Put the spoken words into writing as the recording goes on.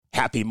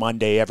Happy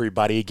Monday,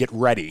 everybody. Get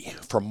ready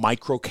for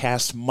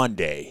Microcast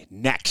Monday,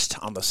 next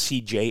on the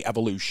CJ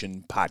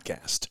Evolution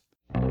podcast.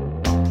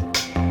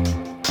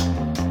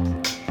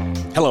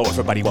 Hello,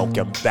 everybody.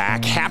 Welcome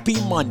back.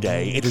 Happy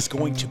Monday. It is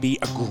going to be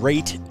a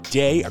great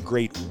day, a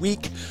great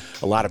week.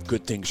 A lot of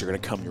good things are going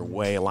to come your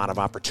way, a lot of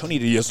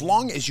opportunity. As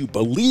long as you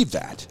believe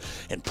that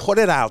and put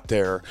it out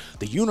there,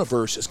 the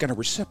universe is going to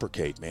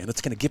reciprocate, man.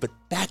 It's going to give it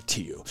back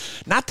to you.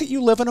 Not that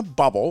you live in a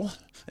bubble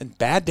and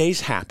bad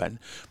days happen,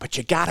 but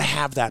you got to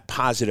have that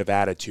positive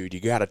attitude. You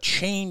got to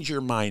change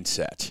your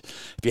mindset.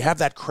 If you have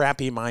that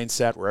crappy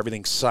mindset where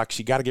everything sucks,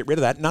 you got to get rid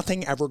of that.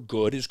 Nothing ever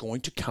good is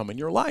going to come in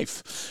your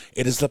life.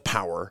 It is the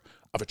power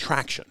of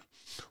attraction.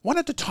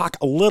 Wanted to talk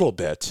a little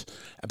bit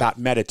about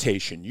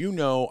meditation. You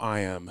know I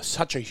am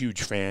such a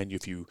huge fan.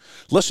 If you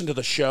listen to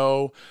the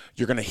show,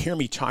 you're going to hear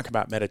me talk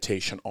about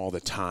meditation all the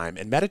time.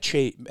 And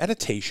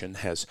meditation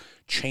has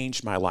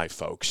changed my life,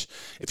 folks.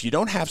 If you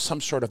don't have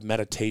some sort of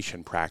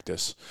meditation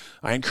practice,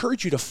 I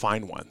encourage you to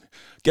find one.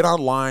 Get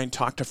online,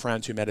 talk to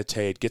friends who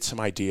meditate, get some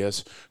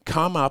ideas,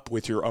 come up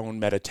with your own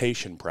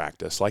meditation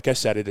practice. Like I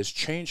said, it has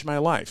changed my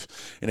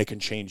life, and it can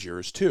change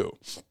yours too.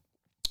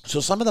 So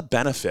some of the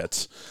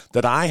benefits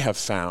that I have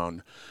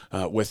found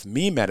with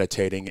me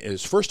meditating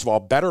is, first of all,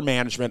 better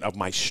management of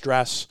my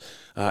stress,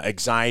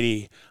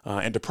 anxiety,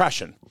 and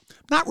depression.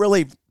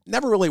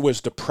 Never really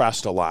was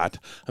depressed a lot,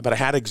 but I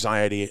had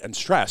anxiety and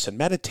stress. And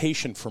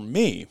meditation for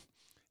me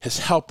has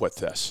helped with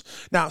this.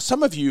 Now,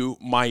 some of you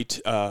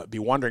might be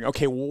wondering,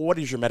 okay, well, what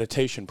is your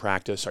meditation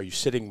practice? Are you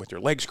sitting with your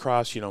legs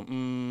crossed?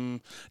 No.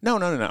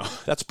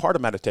 That's part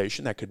of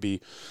meditation. That could be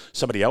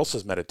somebody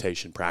else's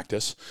meditation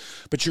practice.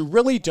 But you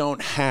really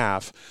don't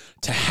have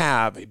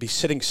to be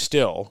sitting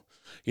still,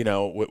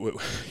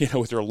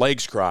 with your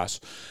legs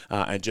crossed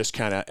and just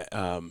kind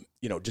of,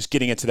 just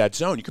getting into that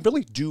zone. You can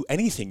really do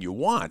anything you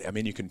want. I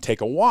mean, you can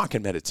take a walk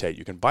and meditate.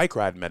 You can bike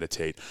ride and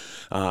meditate.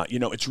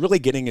 It's really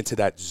getting into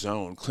that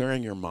zone,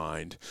 clearing your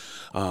mind,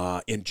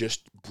 and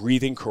just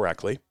breathing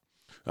correctly,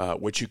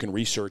 which you can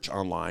research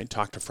online,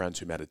 talk to friends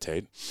who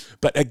meditate.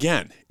 But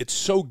again, it's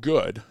so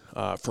good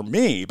for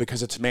me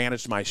because it's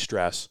managed my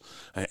stress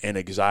and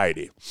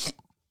anxiety.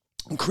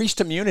 Increased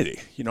immunity.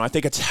 I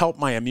think it's helped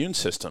my immune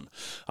system.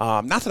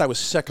 Not that I was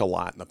sick a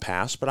lot in the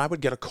past, but I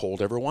would get a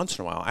cold every once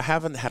in a while. I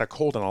haven't had a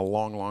cold in a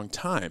long, long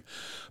time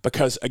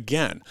because,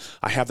 again,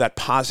 I have that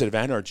positive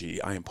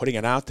energy. I am putting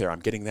it out there. I'm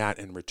getting that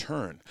in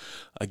return.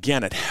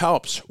 Again, it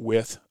helps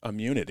with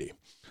immunity.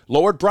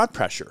 Lowered blood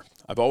pressure.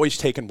 I've always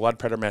taken blood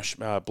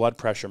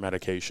pressure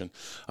medication.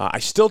 I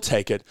still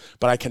take it,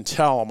 but I can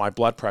tell my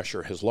blood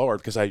pressure has lowered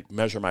because I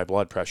measure my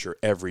blood pressure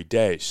every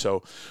day.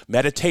 So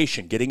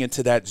meditation, getting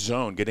into that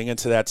zone, getting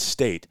into that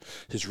state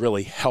has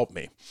really helped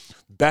me.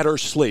 Better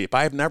sleep.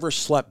 I have never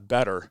slept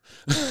better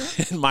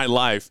in my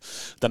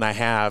life than I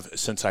have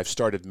since I've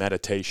started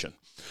meditation.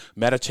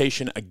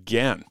 Meditation,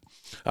 again,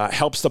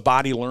 helps the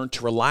body learn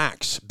to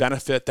relax,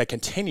 benefit that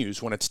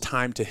continues when it's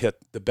time to hit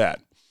the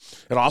bed.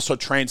 It also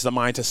trains the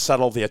mind to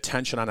settle the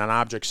attention on an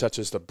object such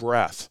as the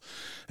breath.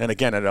 And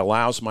again, it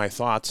allows my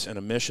thoughts and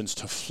emotions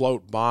to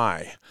float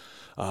by,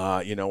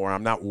 where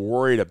I'm not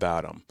worried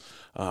about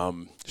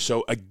them.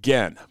 So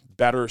again,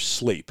 better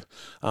sleep,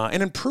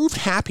 and improved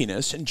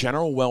happiness and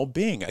general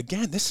well-being.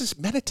 Again,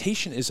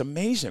 meditation is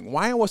amazing.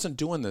 Why I wasn't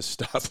doing this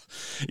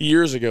stuff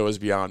years ago is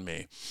beyond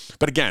me.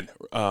 But again,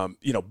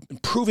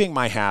 improving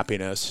my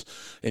happiness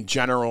and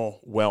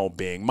general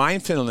well-being.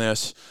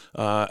 Mindfulness,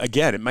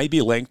 again, it may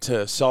be linked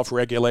to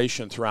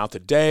self-regulation throughout the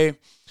day.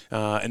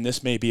 And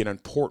this may be an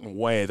important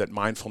way that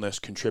mindfulness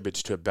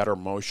contributes to a better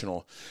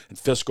emotional and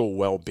physical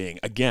well-being.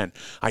 Again,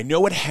 I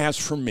know it has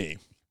for me.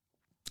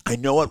 I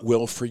know it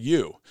will for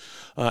you.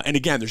 And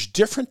again, there's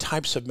different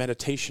types of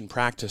meditation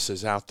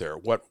practices out there.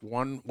 What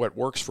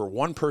works for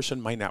one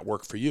person might not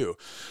work for you.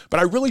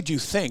 But I really do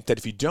think that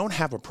if you don't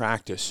have a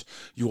practice,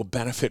 you will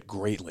benefit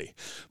greatly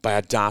by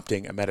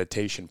adopting a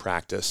meditation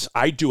practice.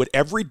 I do it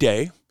every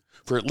day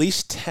for at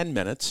least 10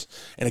 minutes.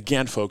 And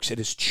again, folks, it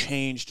has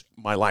changed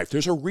my life.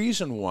 There's a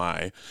reason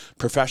why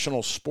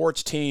professional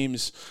sports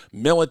teams,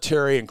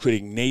 military,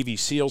 including Navy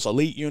SEALs,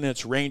 elite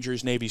units,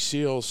 Rangers, Navy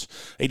SEALs,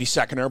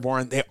 82nd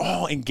Airborne, they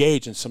all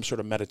engage in some sort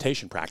of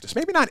meditation practice.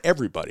 Maybe not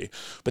everybody,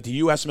 but the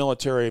U.S.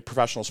 military,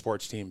 professional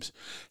sports teams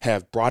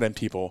have brought in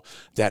people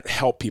that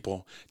help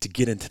people to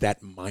get into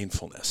that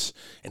mindfulness.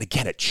 And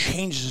again, it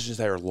changes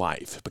their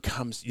life.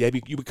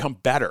 You become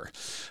better,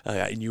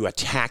 and you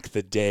attack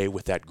the day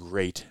with that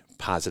great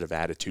positive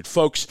attitude.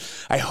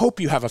 Folks, I hope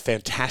you have a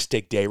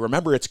fantastic day.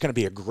 Remember, it's going to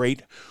be a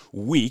great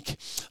week.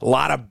 A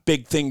lot of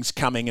big things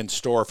coming in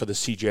store for the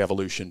CJ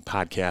Evolution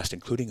podcast,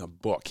 including a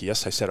book.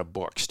 Yes, I said a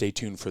book. Stay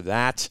tuned for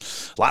that.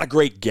 A lot of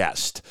great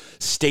guests.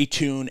 Stay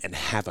tuned and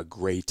have a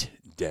great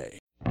day.